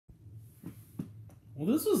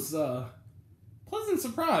Well, this was a pleasant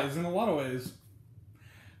surprise in a lot of ways.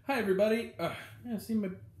 Hi, everybody. Yeah, see, my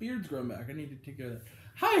beard's grown back. I need to take care of that.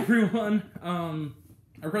 Hi, everyone.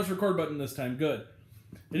 I pressed record button this time. Good.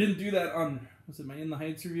 I didn't do that on, was it my In the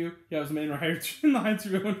Heights review? Yeah, it was my In the Heights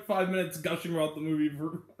review. I went 5 minutes gushing about the movie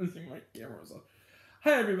for my camera was off.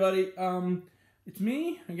 Hi, everybody. It's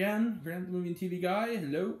me, again, Grant the Movie and TV Guy.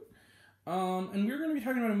 Hello. And we're going to be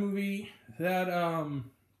talking about a movie that,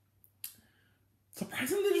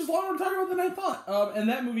 surprisingly, there's a lot more to talk about than I thought. And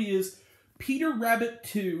that movie is Peter Rabbit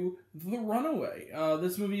 2, The Runaway.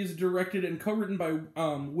 This movie is directed and co-written by,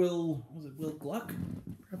 Will Gluck?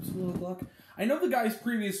 Perhaps Will Gluck? I know the guy's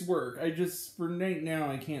previous work. For right now,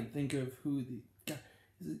 I can't think of who the guy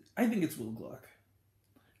is. I think it's Will Gluck.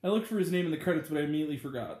 I looked for his name in the credits, but I immediately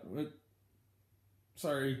forgot.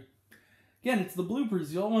 Sorry. Again, it's the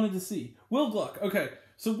bloopers you all wanted to see. Will Gluck. Okay,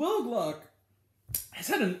 so Will Gluck has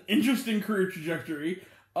had an interesting career trajectory.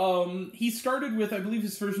 He started with, I believe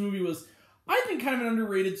his first movie was, I think, kind of an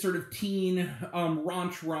underrated sort of teen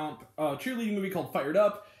raunch romp cheerleading movie called Fired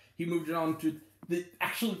Up. He moved it on to the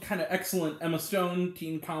actually kind of excellent Emma Stone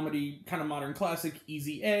teen comedy, kind of modern classic,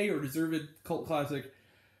 Easy A, or deserved cult classic.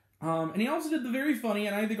 And he also did the very funny,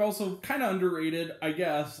 and I think also kind of underrated, I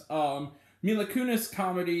guess, Mila Kunis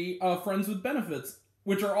comedy, Friends with Benefits,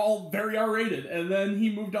 which are all very R-rated. And then he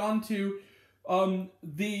moved on to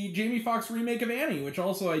the Jamie Foxx remake of Annie, which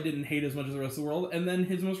also I didn't hate as much as the rest of the world. And then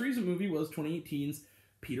his most recent movie was 2018's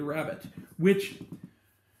Peter Rabbit, which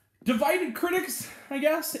divided critics, I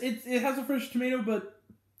guess. It has a fresh tomato,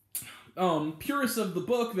 but purists of the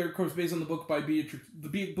book, they're of course based on the book by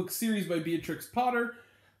the book series by Beatrix Potter.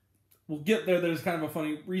 We'll get there. There's kind of a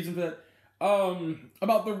funny reason for that.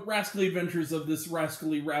 About the rascally adventures of this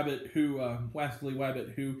rascally Wabbit who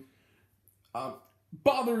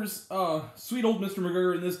bothers sweet old Mr.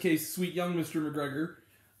 McGregor, in this case, sweet young Mr. McGregor,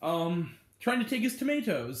 trying to take his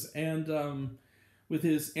tomatoes and with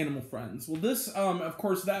his animal friends. Well, this, of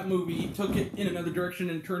course, that movie took it in another direction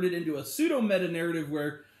and turned it into a pseudo-meta narrative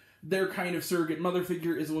where their kind of surrogate mother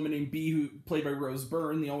figure is a woman named Bee, who played by Rose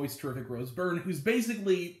Byrne, the always terrific Rose Byrne, who's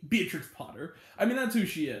basically Beatrix Potter. I mean, that's who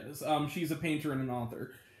she is. She's a painter and an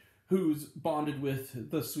author who's bonded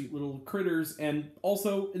with the sweet little critters, and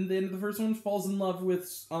also, in the end of the first one, falls in love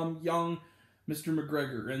with young Mr.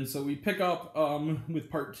 McGregor. And so we pick up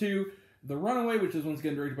with part 2, The Runaway, which is once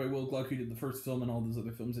again directed by Will Gluck, who did the first film and all those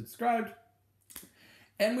other films I described.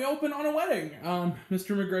 And we open on a wedding.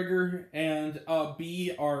 Mr. McGregor and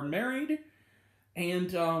Bee are married,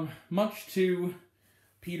 and much to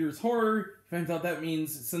Peter's horror, finds out that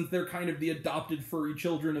means, since they're kind of the adopted furry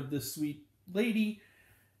children of this sweet lady,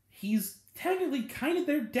 he's technically kind of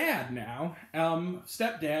their dad now,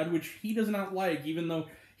 stepdad, which he does not like, even though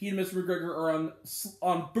he and Mr. McGregor are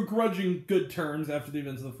on begrudging good terms after the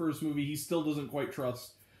events of the first movie. He still doesn't quite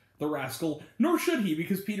trust the rascal, nor should he,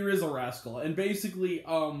 because Peter is a rascal. And basically,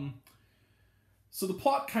 so the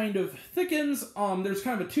plot kind of thickens. There's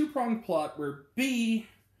kind of a two-pronged plot where Bee,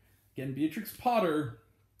 again, Beatrix Potter,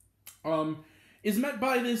 is met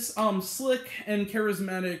by this slick and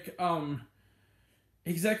charismatic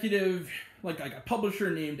executive, like a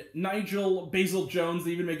publisher named Nigel Basil Jones.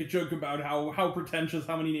 They even make a joke about how pretentious,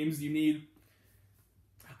 how many names do you need.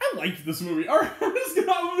 I liked this movie. All right, I'm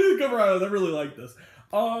gonna cover out of it. I really like this.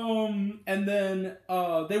 And then,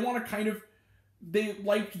 they want to they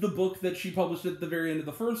liked the book that she published at the very end of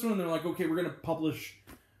the first one, and they're like, okay,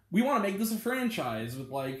 we want to make this a franchise with,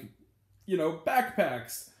 like, you know,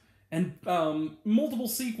 backpacks, and, multiple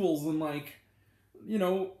sequels, and, like, you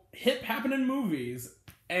know, happening movies.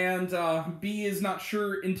 And, B is not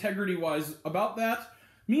sure integrity-wise about that.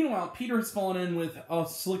 Meanwhile, Peter has fallen in with a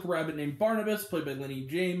slick rabbit named Barnabas, voiced by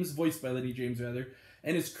Lenny James,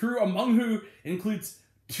 and his crew, among who includes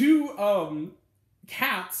 2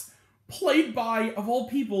 cats played by, of all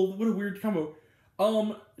people, what a weird combo,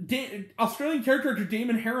 Australian character actor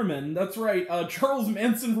Damon Harriman, that's right, Charles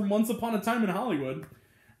Manson from Once Upon a Time in Hollywood,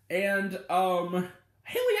 and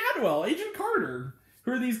Haley Atwell, Agent Carter,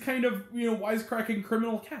 who are these kind of, you know, wisecracking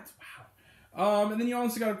criminal cats. Wow. And then you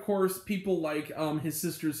also got, of course, people like his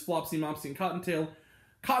sisters Flopsy, Mopsy, and Cottontail.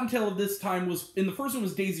 Cottontail of this time was, in the first one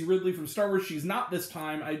was Daisy Ridley from Star Wars. She's not this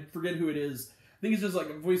time. I forget who it is. I think it's just like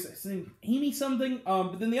a voice, I think Amy something.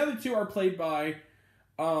 But then the other 2 are played by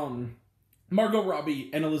Margot Robbie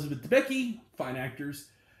and Elizabeth Debicki, fine actors.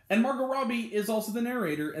 And Margot Robbie is also the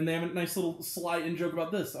narrator, and they have a nice little sly-in joke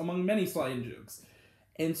about this, among many sly-in jokes.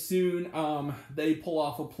 And soon they pull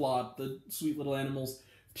off a plot, the sweet little animals,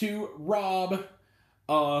 to rob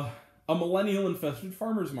a millennial-infested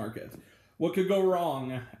farmer's market. what could go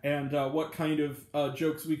wrong, and what kind of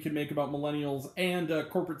jokes we can make about millennials and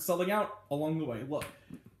corporate selling out along the way. Look,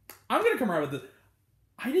 I'm gonna come around with this.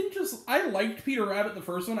 I liked Peter Rabbit, the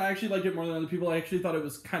first one. I actually liked it more than other people. I actually thought it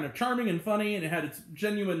was kind of charming and funny, and it had its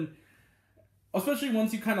genuine, especially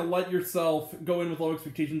once you kind of let yourself go in with low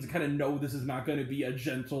expectations and kind of know this is not going to be a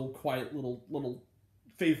gentle, quiet little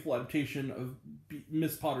faithful adaptation of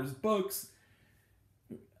Miss Potter's books.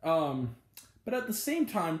 But at the same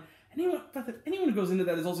time, anyone who goes into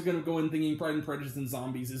that is also going to go in thinking Pride and Prejudice and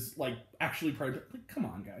zombies is like actually Pride. Like, come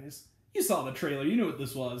on, guys, you saw the trailer, you knew what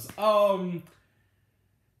this was.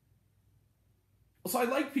 So I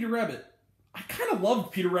like Peter Rabbit. I kind of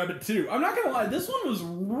loved Peter Rabbit too. I'm not gonna lie, this one was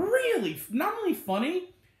really not only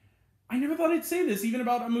funny. I never thought I'd say this, even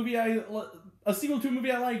about a sequel to a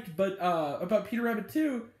movie I liked, but about Peter Rabbit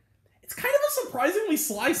 2. It's kind of a surprisingly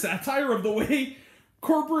sly satire of the way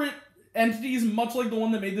corporate entities, much like the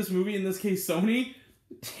one that made this movie, in this case Sony,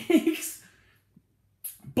 takes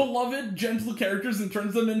beloved, gentle characters and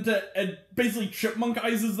turns them into, and basically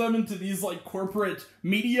chipmunkizes them into these like corporate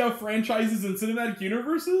media franchises and cinematic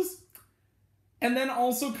universes. And then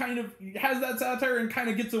also kind of has that satire and kind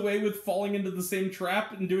of gets away with falling into the same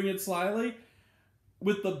trap and doing it slyly.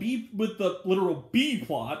 With the literal B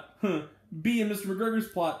plot, B and Mr. McGregor's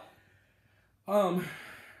plot,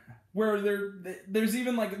 where there's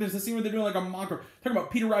even like, there's a scene where they're doing like a mock-up, talking about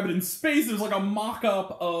Peter Rabbit in space. There's like a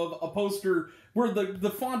mock-up of a poster where the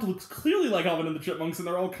font looks clearly like Alvin and the Chipmunks, and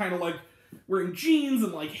they're all kind of like wearing jeans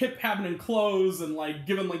and like hip happening clothes and like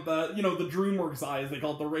given like the, you know, the DreamWorks eyes, they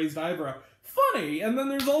call it the raised eyebrow. Funny. And then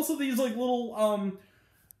there's also these like little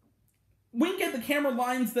wink at the camera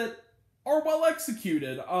lines that are well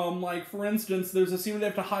executed. Like for instance, there's a scene where they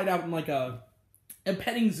have to hide out in like a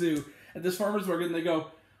petting zoo at this farmer's market, and they go,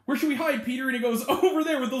 "Where should we hide, Peter?" And he goes, "Over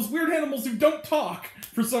there with those weird animals who don't talk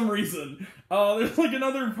for some reason." There's like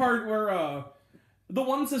another part where the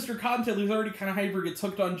one sister Cottontail, who's already kind of hyper, gets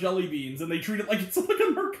hooked on jelly beans, and they treat it like it's like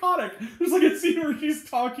a narcotic. There's like a scene where she's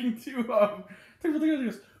talking to he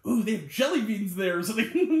goes, "Ooh, they have jelly beans there." So they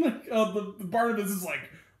like the Barnabas is like,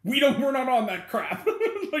 we're not on that crap."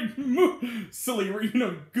 Like, silly, you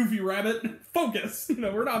know, goofy rabbit, focus. You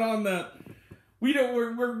know, we're not on that. We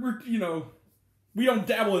don't. You know, we don't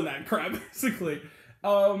dabble in that crap. Basically,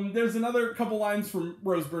 there's another couple lines from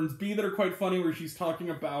Rose Byrne's B that are quite funny, where she's talking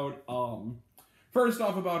about first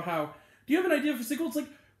off about how, do you have an idea for a sequel? It's like,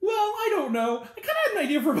 well, I don't know. I kind of had an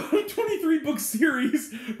idea for about a 23-book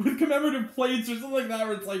series with commemorative plates or something like that,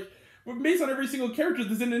 where it's like, based on every single character,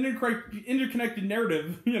 there's an interconnected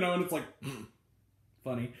narrative, you know, and it's like,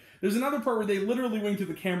 funny. There's another part where they literally wink to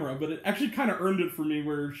the camera, but it actually kind of earned it for me,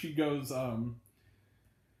 where she goes, I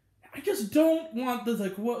just don't want this,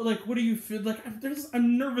 like, what do you feel, like,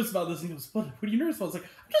 I'm nervous about this, and he goes, what are you nervous about? It's like,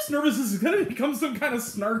 I'm just nervous this is gonna become some kind of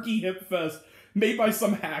snarky hip fest made by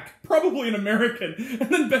some hack, probably an American. And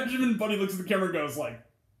then Benjamin Bunny looks at the camera and goes like,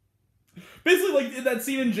 basically like in that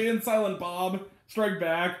scene in Jay and Silent Bob Strike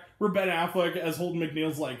Back, where Ben Affleck as Holden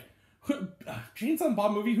McNeil's like, Jay and Silent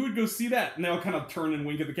Bob movie, who would go see that? And they all kind of turn and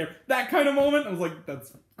wink at the camera. That kind of moment, I was like,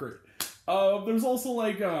 that's great. There's also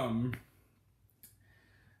like a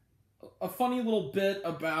funny little bit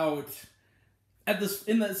about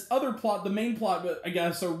in this other plot, the main plot, but I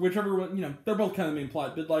guess, or whichever one, you know, they're both kind of the main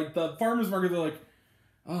plot, but like the farmer's market, they're like,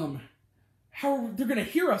 they're gonna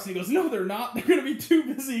hear us, and he goes, no, they're not. They're gonna be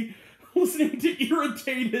too busy listening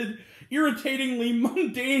to irritatingly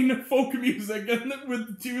mundane folk music, and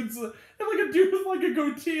with dudes, and like a dude with like a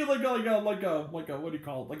goatee, like a what do you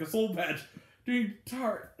call it, like a soul patch, doing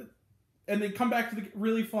guitar, and they come back to the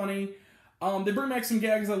really funny. They bring back some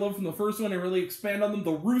gags I love from the first one and really expand on them.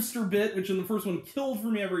 The rooster bit, which in the first one killed for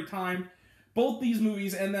me every time. Both these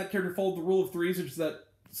movies and that character followed the rule of threes, which is that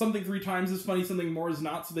something 3 times is funny, something more is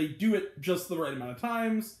not, so they do it just the right amount of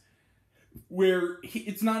times. Where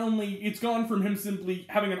it's gone from him simply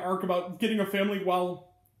having an arc about getting a family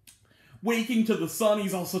while waking to the sun.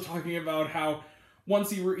 He's also talking about how once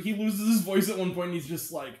he loses his voice at one point, and he's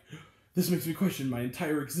just like, this makes me question my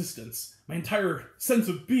entire existence, my entire sense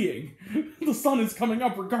of being. The sun is coming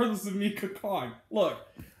up regardless of me cawing. Look,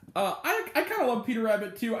 I kind of love Peter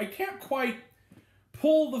Rabbit too. I can't quite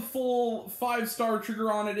pull the full 5-star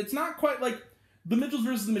trigger on it. It's not quite like The Mitchells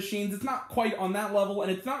vs. the Machines. It's not quite on that level,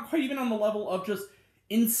 and it's not quite even on the level of just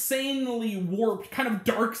insanely warped, kind of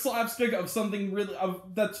dark slapstick of something really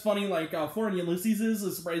that's funny, like Flora and Ulysses is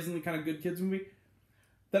a surprisingly kind of good kids movie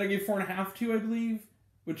that I gave 4.5 to, I believe,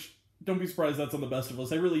 which, don't be surprised that's on the best of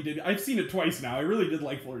list. I really did. I've seen it twice now. I really did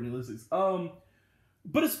like Flora and Ulysses.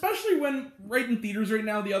 But especially when right in theaters right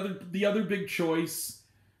now, the other big choice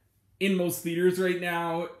in most theaters right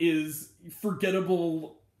now is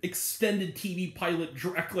forgettable extended TV pilot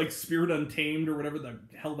direct like Spirit Untamed or whatever the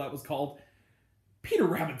hell that was called. Peter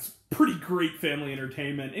Rabbit's pretty great family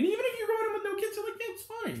entertainment, and even if you're going in with no kids, you're like, yeah, it's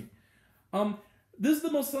fine. This is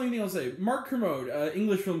the most telling thing I'll say. Mark Kermode,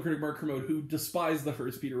 English film critic Mark Kermode, who despised the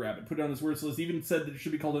first Peter Rabbit, put it on his words list, even said that it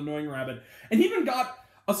should be called Annoying Rabbit, and he even got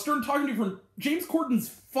a stern talking to from James Corden's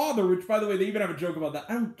father, which, by the way, they even have a joke about that.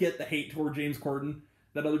 I don't get the hate toward James Corden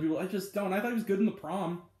that other people, I just don't. I thought he was good in The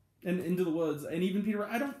Prom and Into the Woods, and even Peter,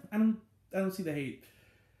 I don't see the hate.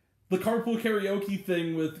 The carpool karaoke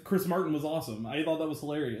thing with Chris Martin was awesome. I thought that was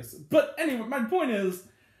hilarious. But anyway, my point is,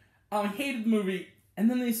 I hated the movie, and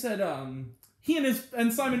then they said, he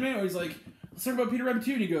and Simon Mayo, he's like, let's talk about Peter Rabbit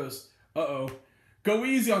 2, and he goes, uh-oh, go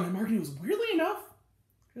easy on him. Mark, and he goes, weirdly enough,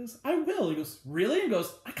 he goes, I will. He goes, really? He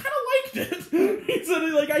goes, I kind of liked it. He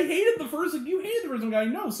said, like, I hated the first one. You hated the first one. I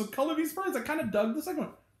know. So Color Me Surprised, I kind of dug the second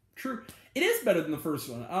one. True. It is better than the first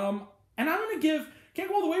one. And I'm going to give, can't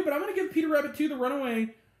go all the way, but I'm going to give Peter Rabbit 2, The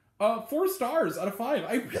Runaway, 4 stars out of 5.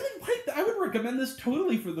 I really like that. I would recommend this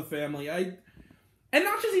totally for the family. And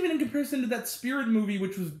not just even in comparison to that Spirit movie,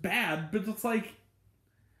 which was bad, but it's like,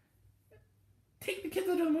 take the kids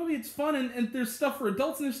out of the movie, it's fun, and there's stuff for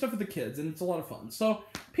adults and there's stuff for the kids, and it's a lot of fun. So,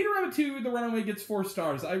 Peter Rabbit 2, The Runaway gets 4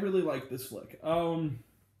 stars. I really like this flick. Let's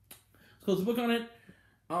close the book on it.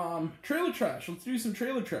 Trailer trash. Let's do some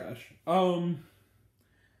trailer trash.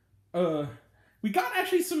 We got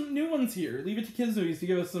actually some new ones here. Leave It to Kids movies to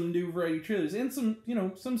give us some new variety trailers, and some,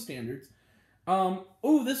 some standards.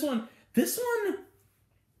 Oh, this one,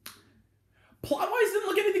 plot-wise, didn't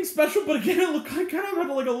look anything special, but again, it looked kind of had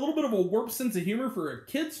like a little bit of a warped sense of humor for a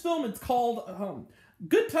kids' film. It's called,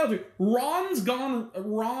 good title, Ron's Gone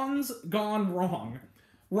Wrong.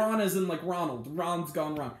 Ron as in like Ronald. Ron's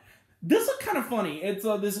Gone Wrong. This looked kind of funny. It's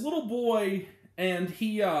this little boy, and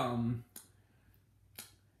he it's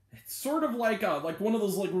sort of like one of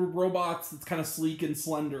those like robots that's kind of sleek and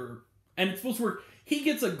slender, and it's supposed to work. He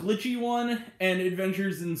gets a glitchy one, and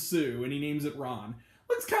adventures ensue, and he names it Ron.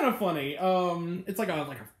 Looks kind of funny. It's like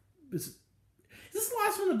is this the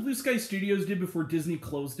last one that Blue Sky Studios did before Disney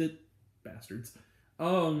closed it? Bastards.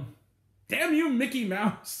 Damn you, Mickey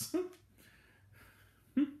Mouse.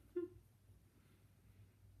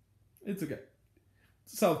 It's okay.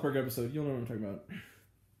 It's a South Park episode. You'll know what I'm talking about.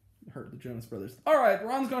 Hurt the Jonas Brothers. Alright,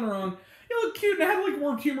 Ron's Gone Wrong. He looked cute and had like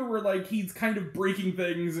warped humor where like he's kind of breaking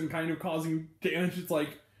things and kind of causing damage. It's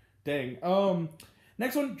like, dang.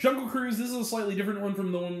 Next one, Jungle Cruise. This is a slightly different one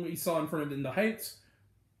from the one we saw in front of In the Heights.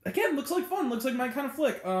 Again, looks like fun. Looks like my kind of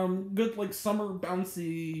flick. Good, like, summer,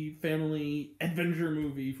 bouncy, family adventure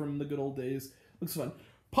movie from the good old days. Looks fun.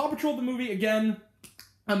 Paw Patrol, the movie. Again,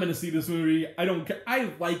 I'm gonna see this movie. I don't care. I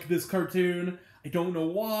like this cartoon. I don't know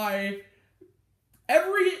why.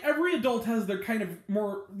 Every adult has their kind of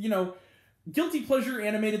more, guilty pleasure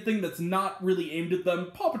animated thing that's not really aimed at them.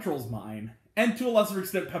 Paw Patrol's mine. And to a lesser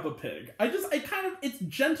extent, Peppa Pig. It's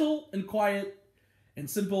gentle and quiet and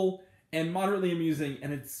simple and moderately amusing,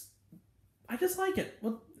 and I just like it.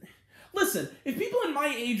 Well, listen, if people in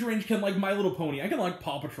my age range can like My Little Pony, I can like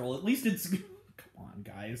Paw Patrol. At least it's, come on,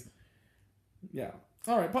 guys. Yeah.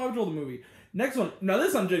 Alright, Paw Patrol the movie. Next one. Now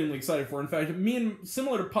this I'm genuinely excited for. In fact,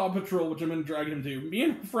 similar to Paw Patrol, which I'm going to drag him to, me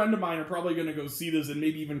and a friend of mine are probably going to go see this and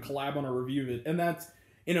maybe even collab on a review of it. And that's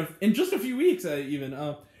in just a few weeks,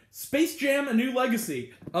 even. Space Jam: A New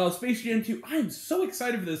Legacy. Space Jam 2. I am so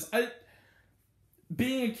excited for this.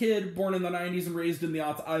 Being a kid born in the 90s and raised in the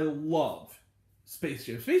aughts, I love Space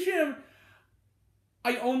Jam. Space Jam,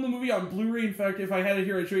 I own the movie on Blu-ray. In fact, if I had it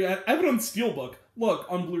here, I'd show you. I have it on Steelbook. Look,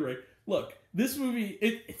 on Blu-ray. Look, this movie,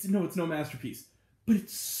 it's no masterpiece, but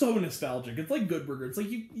it's so nostalgic. It's like Good Burger. It's like,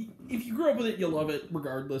 if you grew up with it, you'll love it,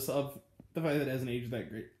 regardless of the fact that it hasn't aged that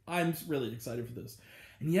great. I'm really excited for this.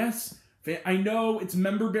 And yes, I know it's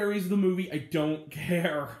member berries of the movie. I don't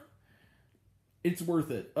care. It's worth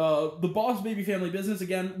it. The Boss Baby Family Business,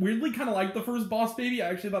 again, weirdly kind of like the first Boss Baby. I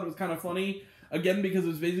actually thought it was kind of funny. Again, because it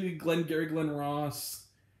was basically Glenn Ross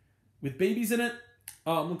with babies in it.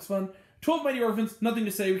 Looks fun. 12 Mighty Orphans, nothing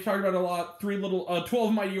to say. We talked about it a lot.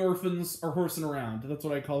 12 Mighty Orphans are horsing around. That's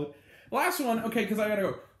what I call it. Last one, okay, because I gotta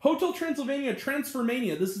go. Hotel Transylvania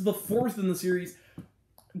Transformania. This is the 4th in the series.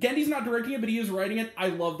 Gendy's not directing it, but he is writing it. I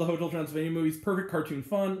love the Hotel Transylvania movies. Perfect cartoon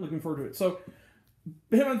fun. Looking forward to it. So,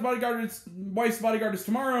 Wife's Bodyguard is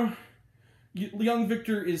tomorrow.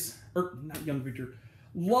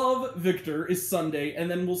 Love Victor is Sunday,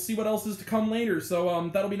 and then we'll see what else is to come later. So,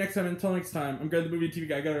 that'll be next time. Until next time, I'm Greg the Movie TV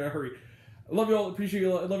Guy. I gotta hurry. I love you all. Appreciate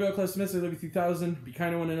you all. I love you all, Class Miss. I love you 3000. Be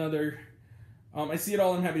kind to one another. I see it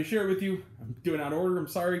all. I'm happy to share it with you. I'm doing out of order. I'm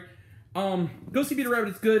sorry. Go see Peter Rabbit.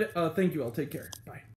 It's good. Thank you all. Take care. Bye.